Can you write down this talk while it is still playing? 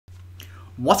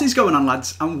What is going on,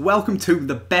 lads, and welcome to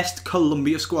the best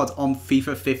Colombia squad on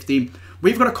FIFA 15.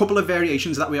 We've got a couple of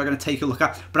variations that we are going to take a look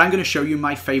at, but I'm going to show you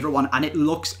my favourite one, and it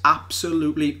looks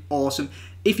absolutely awesome.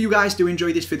 If you guys do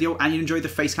enjoy this video and you enjoyed the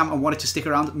face cam and wanted to stick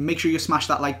around, make sure you smash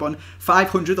that like button.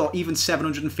 500 or even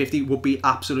 750 would be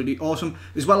absolutely awesome.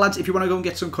 As well, lads, if you want to go and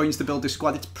get some coins to build this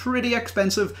squad, it's pretty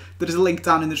expensive. There is a link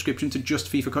down in the description to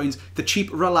just FIFA coins. The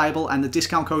cheap, reliable, and the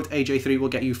discount code AJ3 will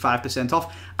get you 5%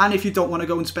 off. And if you don't want to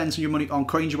go and spend some of your money on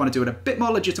coins, you want to do it a bit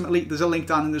more legitimately, there's a link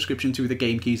down in the description to the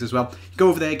game keys as well. Go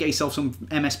over there, get yourself some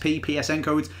MSP, PSN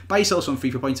codes, buy yourself some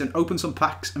FIFA points, and open some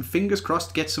packs, and fingers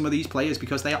crossed get some of these players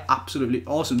because they are absolutely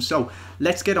awesome. So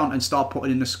let's get on and start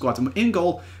putting in the squad. And in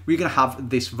goal, we're going to have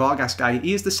this Vargas guy.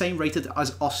 He is the same rated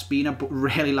as Ospina, but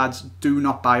really, lads, do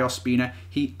not buy Ospina.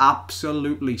 He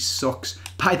absolutely sucks.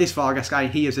 Buy this Vargas guy.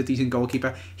 He is a decent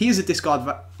goalkeeper. He is a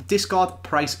discard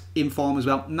price inform as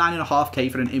well. 9.5k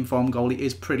for an inform goalie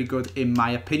is pretty good in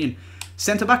my opinion.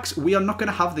 Centre backs, we are not going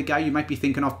to have the guy you might be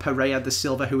thinking of, Pereira da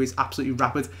Silva, who is absolutely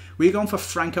rapid. We're going for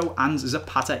Franco and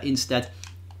Zapata instead.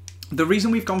 The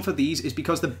reason we've gone for these is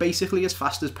because they're basically as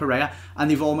fast as Pereira and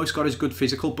they've almost got as good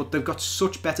physical, but they've got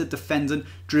such better defending,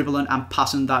 dribbling and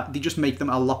passing that they just make them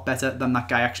a lot better than that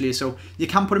guy actually is. So you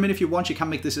can put him in if you want, you can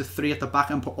make this a 3 at the back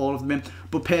and put all of them in,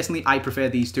 but personally I prefer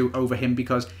these two over him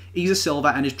because he's a silver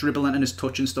and his dribbling and his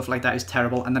touch and stuff like that is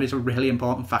terrible, and that is a really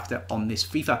important factor on this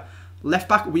FIFA. Left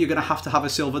back, we are going to have a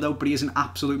silver though, but he is an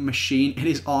absolute machine. It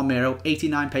is Armero,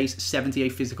 89 pace, 78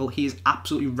 physical. He is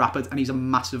absolutely rapid and he's a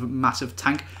massive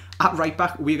tank. At right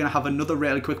back, we're going to have another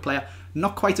really quick player,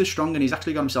 not quite as strong, and he's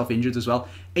actually got himself injured as well.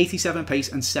 87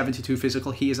 pace and 72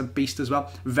 physical. He is a beast as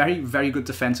well. Very good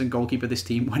defence and goalkeeper this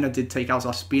team when I did take out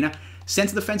Ospina.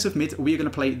 Centre defensive mid, we're going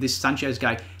to play this Sanchez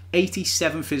guy.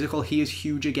 87 physical. He is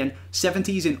huge again.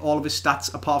 70s in all of his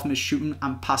stats apart from his shooting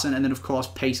and passing, and then of course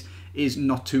pace is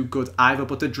not too good either,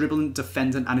 but the dribbling,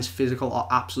 defending and his physical are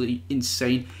absolutely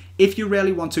insane. If you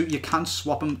really want to, you can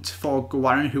swap him for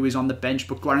Guarin, who is on the bench,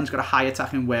 but Guarin's got a high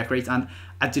attacking work rate, and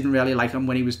I didn't really like him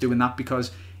when he was doing that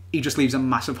because he just leaves a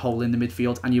massive hole in the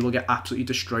midfield and you will get absolutely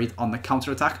destroyed on the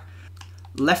counter-attack.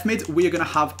 Left mid, we are going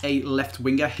to have a left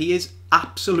winger. He is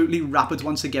absolutely rapid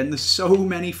once again. There's so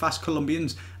many fast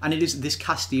Colombians, and it is this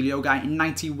Castillo guy,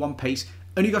 91 pace.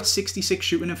 Only got 66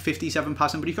 shooting and 57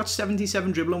 passing, but he's got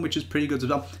 77 dribbling, which is pretty good as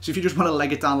well. So if you just want to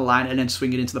leg it down the line and then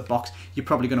swing it into the box, you're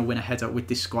probably going to win a header with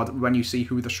this squad when you see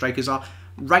who the strikers are.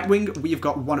 Right wing, we've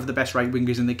got one of the best right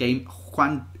wingers in the game,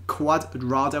 Juan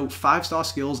Cuadrado, 5-star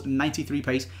skills, 93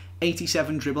 pace,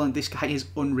 87 dribbling. This guy is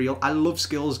unreal. I love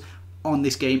skills on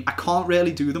this game. I can't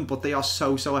really do them, but they are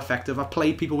so effective. I've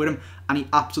played people with him and he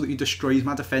absolutely destroys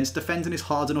my defence. Defending is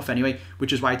hard enough anyway,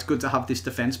 which is why it's good to have this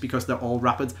defence because they're all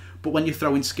rapid, but when you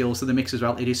throw in skills to the mix as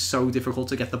well, it is so difficult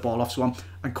to get the ball off someone,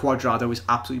 and Cuadrado is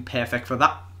absolutely perfect for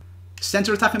that.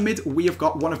 Centre attacking mid, we have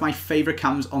got one of my favourite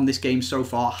cams on this game so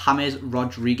far, James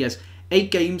Rodriguez. 8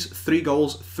 games, 3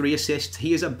 goals, 3 assists.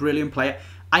 He is a brilliant player.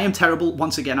 I am terrible,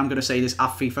 once again, I'm going to say this,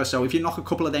 at FIFA, so if you knock a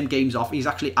couple of them games off, he's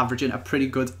actually averaging a pretty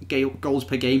good goals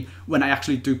per game when I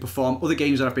actually do perform. Other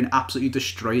games that have been absolutely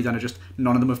destroyed and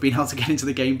none of them have been able to get into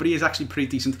the game, but he is actually pretty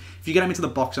decent. If you get him into the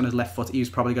box on his left foot, he's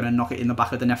probably going to knock it in the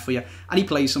back of the net for you, and he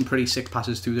plays some pretty sick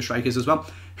passes to the strikers as well,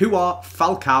 who are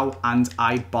Falcao and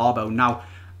Ibarbo. Now,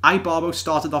 Ibarbo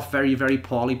started off very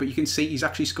poorly, but you can see he's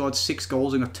actually scored 6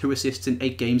 goals and got 2 assists in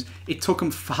 8 games. It took him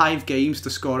 5 games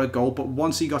to score a goal, but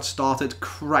once he got started,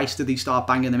 Christ did he start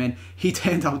banging them in. He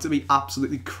turned out to be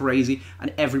absolutely crazy,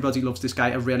 and everybody loves this guy.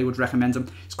 I really would recommend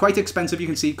him. It's quite expensive, you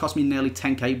can see it cost me nearly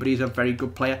 10k, but he's a very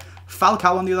good player.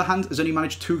 Falcao, on the other hand, has only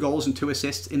managed 2 goals and 2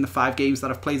 assists in the 5 games that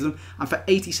I've played them, and for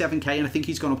 87k, and I think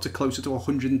he's gone up to closer to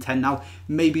 110 now,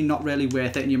 maybe not really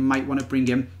worth it, and you might want to bring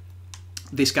him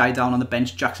this guy down on the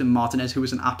bench, Jackson Martinez, who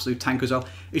is an absolute tank as well.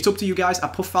 It's up to you guys. I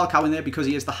put Falcao in there because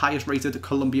he is the highest rated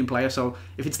Colombian player, so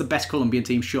if it's the best Colombian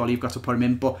team, surely you've got to put him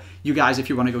in, but you guys, if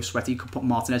you want to go sweaty, you could put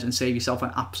Martinez and save yourself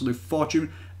an absolute fortune.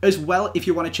 As well, if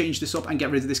you want to change this up and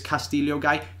get rid of this Castillo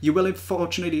guy, you will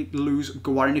unfortunately lose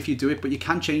Guarin if you do it, but you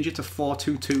can change it to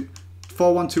 4-2-2.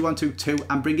 4-1-2-1-2-2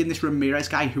 and bring in this Ramirez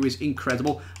guy who is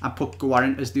incredible and put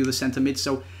Guarin as the other centre mid.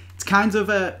 So it's kind of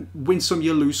a win some,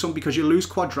 you lose some, because you lose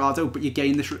Cuadrado, but you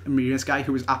gain this Ramirez guy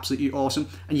who is absolutely awesome,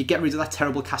 and you get rid of that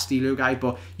terrible Castillo guy,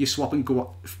 but you're swapping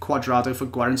Cuadrado for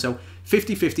Guarin. So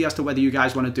 50-50 as to whether you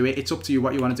guys want to do it. It's up to you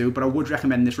what you want to do, but I would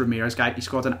recommend this Ramirez guy. He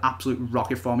scored an absolute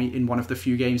rocket for me in one of the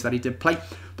few games that he did play.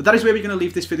 But that is where we're going to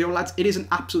leave this video, lads. It is an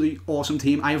absolutely awesome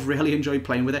team. I have really enjoyed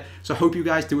playing with it, so I hope you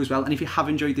guys do as well. And if you have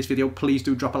enjoyed this video, please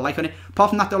do drop a like on it. Apart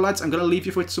from that though, lads, I'm going to leave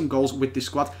you with some goals with this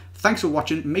squad. Thanks for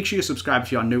watching. Make sure you subscribe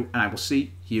if you are new, and I will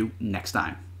see you next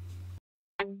time.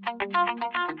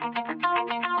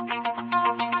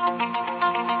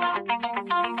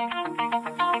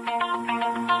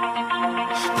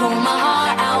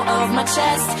 my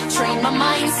chest, train my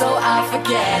mind so I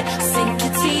forget. Sink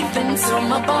your teeth into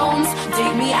my bones,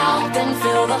 dig me out, then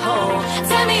fill the hole.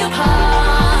 Tear me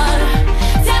apart.